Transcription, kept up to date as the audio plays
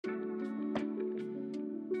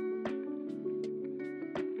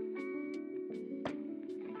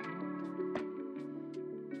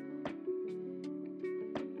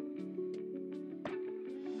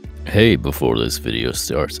Hey, before this video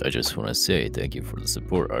starts, I just want to say thank you for the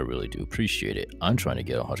support. I really do appreciate it. I'm trying to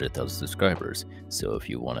get 100,000 subscribers, so if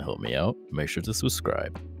you want to help me out, make sure to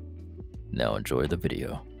subscribe. Now enjoy the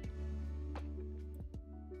video.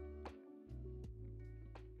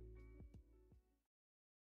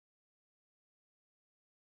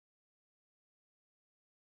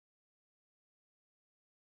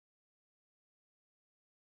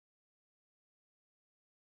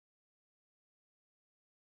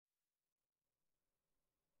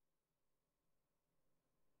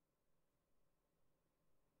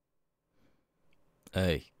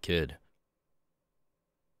 Hey, kid.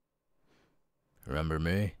 Remember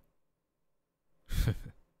me?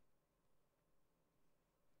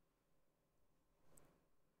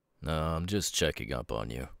 No, I'm just checking up on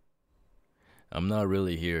you. I'm not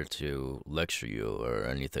really here to lecture you or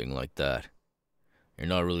anything like that. You're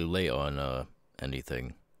not really late on,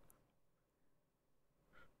 anything.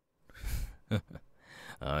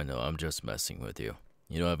 I know, I'm just messing with you.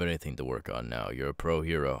 You don't have anything to work on now. You're a pro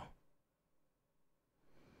hero.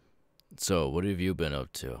 So, what have you been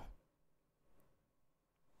up to?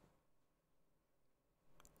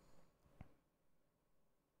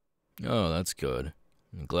 Oh, that's good.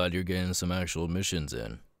 I'm glad you're getting some actual missions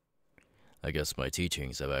in. I guess my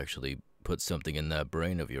teachings have actually put something in that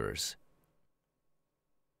brain of yours.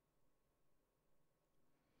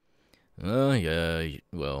 Yeah,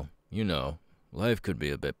 well, life could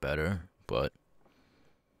be a bit better, but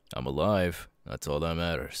I'm alive. That's all that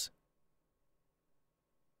matters.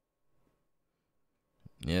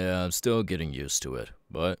 Yeah, I'm still getting used to it,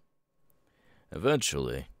 but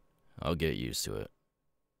eventually, I'll get used to it.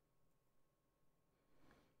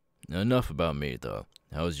 Enough about me, though.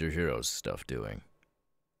 How's your heroes stuff doing?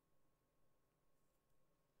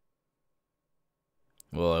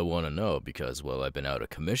 Well, I want to know because, well, I've been out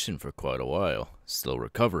of commission for quite a while, still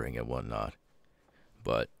recovering and whatnot.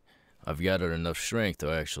 But I've gathered enough strength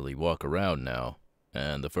to actually walk around now,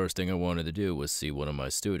 and the first thing I wanted to do was see one of my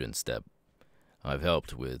students that I've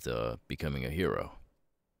helped with becoming a hero.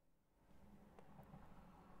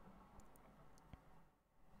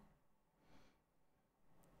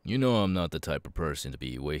 You know I'm not the type of person to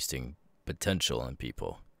be wasting potential on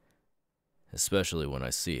people, especially when I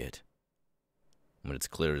see it, when it's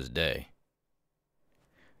clear as day.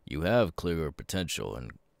 You have clearer potential,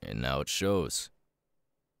 and now it shows.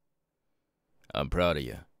 I'm proud of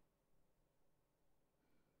you.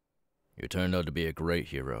 You turned out to be a great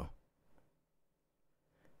hero.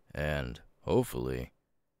 And, hopefully,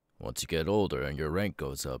 once you get older and your rank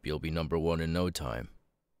goes up, you'll be #1 in no time,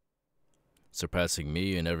 surpassing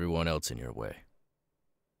me and everyone else in your way.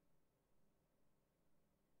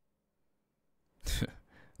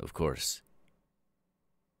 Of course.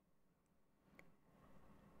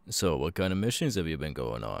 So, what kind of missions have you been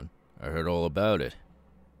going on? I heard all about it.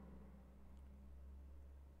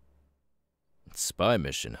 Spy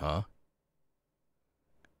mission, huh?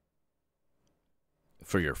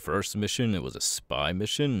 For your first mission, it was a spy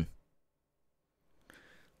mission?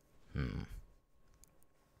 Who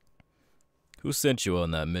sent you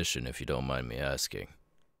on that mission, if you don't mind me asking?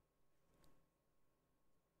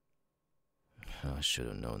 I should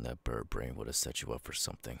have known that bird brain would have set you up for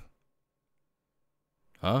something.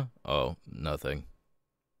 Huh? Oh, nothing.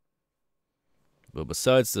 But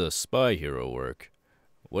besides the spy hero work,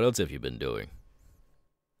 what else have you been doing?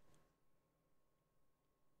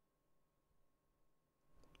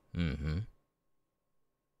 Mm-hmm.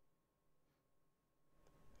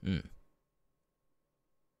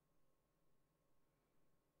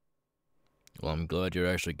 Well, I'm glad you're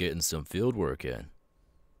actually getting some field work in.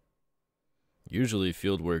 Usually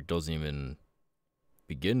field work doesn't even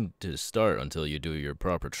begin to start until you do your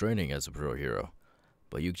proper training as a pro hero.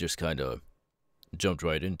 But you just kind of jumped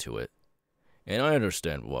right into it. And I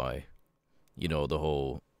understand why. You know, the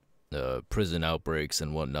whole prison outbreaks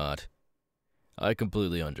and whatnot. I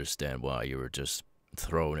completely understand why you were just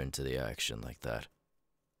thrown into the action like that.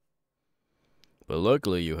 But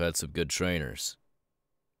luckily you had some good trainers.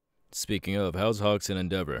 Speaking of, how's Hawks and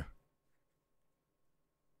Endeavor?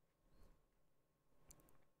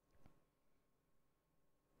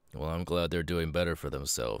 Well, I'm glad they're doing better for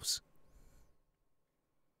themselves.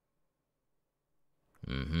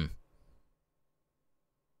 Mm-hmm.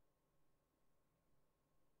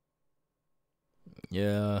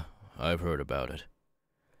 Yeah, I've heard about it.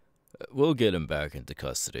 We'll get him back into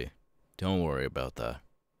custody. Don't worry about that.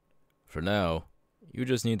 For now, you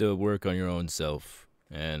just need to work on your own self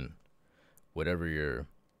and whatever you're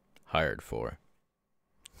hired for.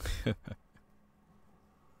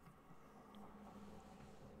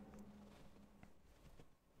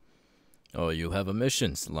 Oh, you have a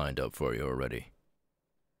mission lined up for you already.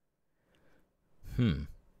 Can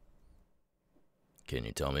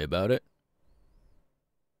you tell me about it?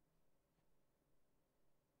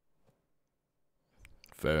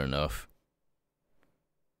 Fair enough.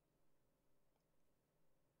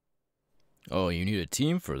 Oh, you need a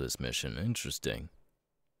team for this mission. Interesting.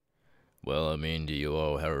 Well, I mean, do you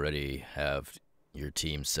all already have your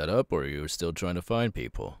team set up, or are you still trying to find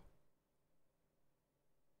people?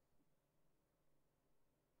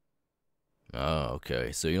 Oh,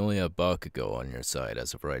 okay. So you only have Bakugo on your side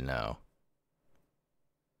as of right now.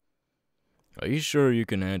 Are you sure you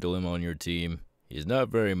can handle him on your team? He's not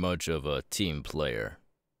very much of a team player.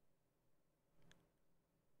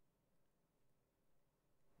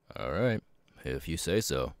 Alright, if you say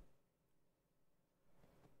so.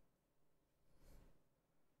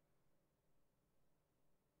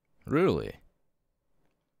 Really?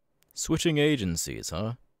 Switching agencies,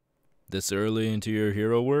 huh? This early into your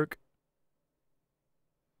hero work?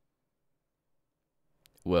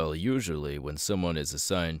 Well, usually when someone is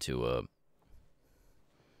assigned to a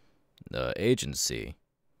agency,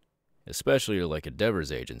 especially like a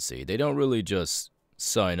Devers agency, they don't really just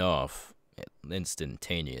sign off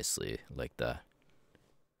instantaneously like that.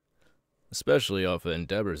 Especially off an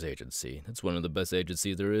Devers agency. That's one of the best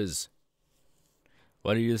agencies there is.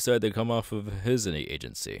 Why do you decide to come off of his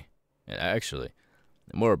agency? And actually,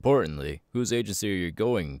 more importantly, whose agency are you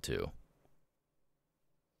going to?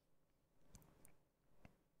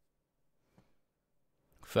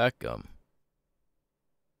 Fat Gum.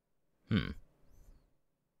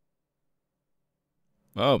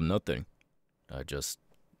 Oh, nothing. I just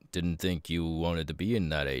didn't think you wanted to be in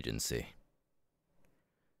that agency.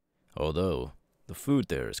 Although, the food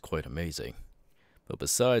there is quite amazing. But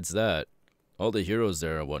besides that, all the heroes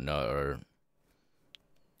there and whatnot are...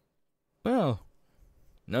 Well,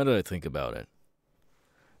 now that I think about it,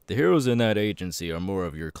 the heroes in that agency are more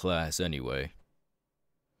of your class anyway.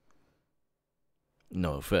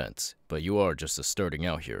 No offense, but you are just a starting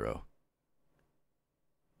out hero.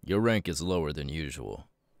 Your rank is lower than usual.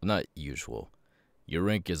 Not usual. Your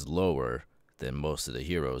rank is lower than most of the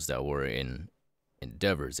heroes that were in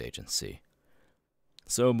Endeavor's agency.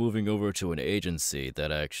 So moving over to an agency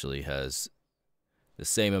that actually has the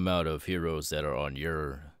same amount of heroes that are on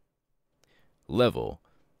your level,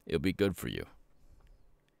 it'll be good for you.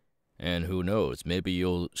 And who knows, maybe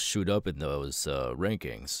you'll shoot up in those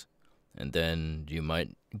rankings, and then you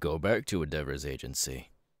might go back to Endeavor's agency.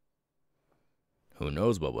 Who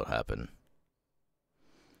knows what will happen?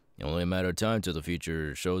 It's only a matter of time till the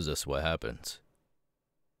future shows us what happens.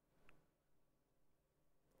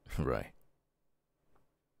 Right.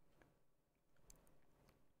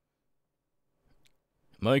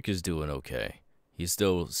 Mike is doing okay. He's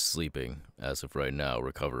still sleeping as of right now,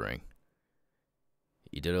 recovering.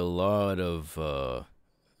 He did a lot of,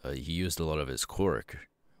 he used a lot of his quirk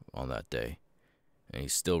on that day, and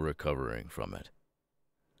he's still recovering from it.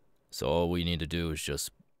 So all we need to do is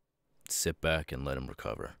just sit back and let him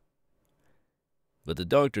recover. But the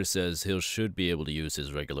doctor says he should be able to use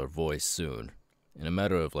his regular voice soon, in a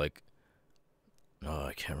matter of I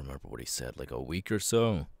can't remember what he said, like a week or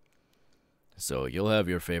so. So you'll have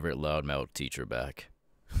your favorite loudmouth teacher back.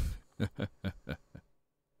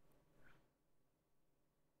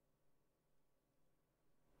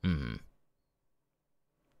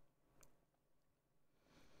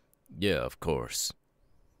 Yeah, of course.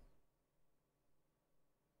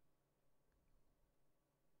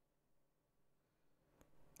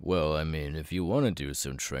 Well, I mean, if you want to do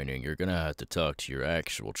some training, you're gonna have to talk to your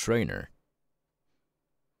actual trainer.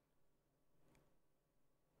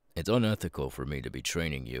 It's unethical for me to be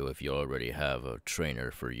training you if you already have a trainer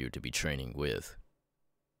for you to be training with.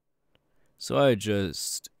 So I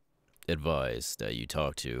just advise that you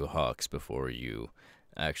talk to Hawks before you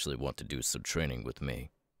actually want to do some training with me.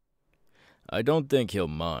 I don't think he'll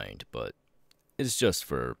mind, but it's just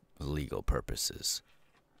for legal purposes.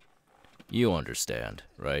 You understand,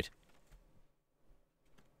 right?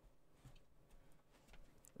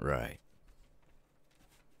 Right.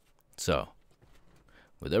 So,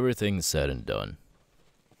 with everything said and done,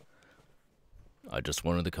 I just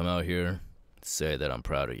wanted to come out here to say that I'm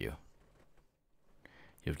proud of you.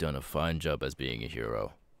 You've done a fine job as being a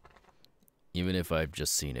hero, even if I've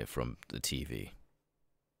just seen it from the TV.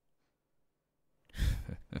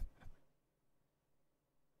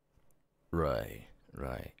 Right.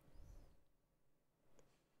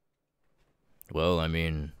 Well, I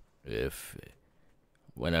mean,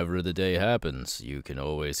 whenever the day happens, you can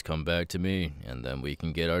always come back to me, and then we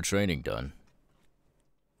can get our training done.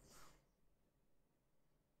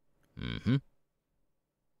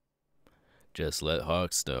 Just let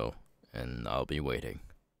Hawks know, and I'll be waiting.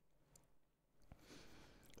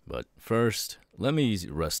 But first, let me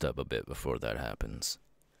rest up a bit before that happens.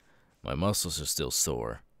 My muscles are still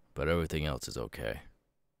sore, but everything else is okay.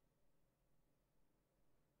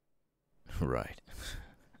 Right.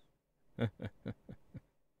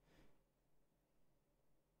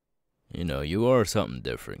 You know, you are something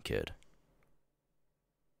different, kid.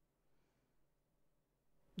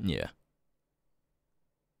 Yeah.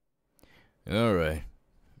 Alright.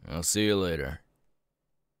 I'll see you later.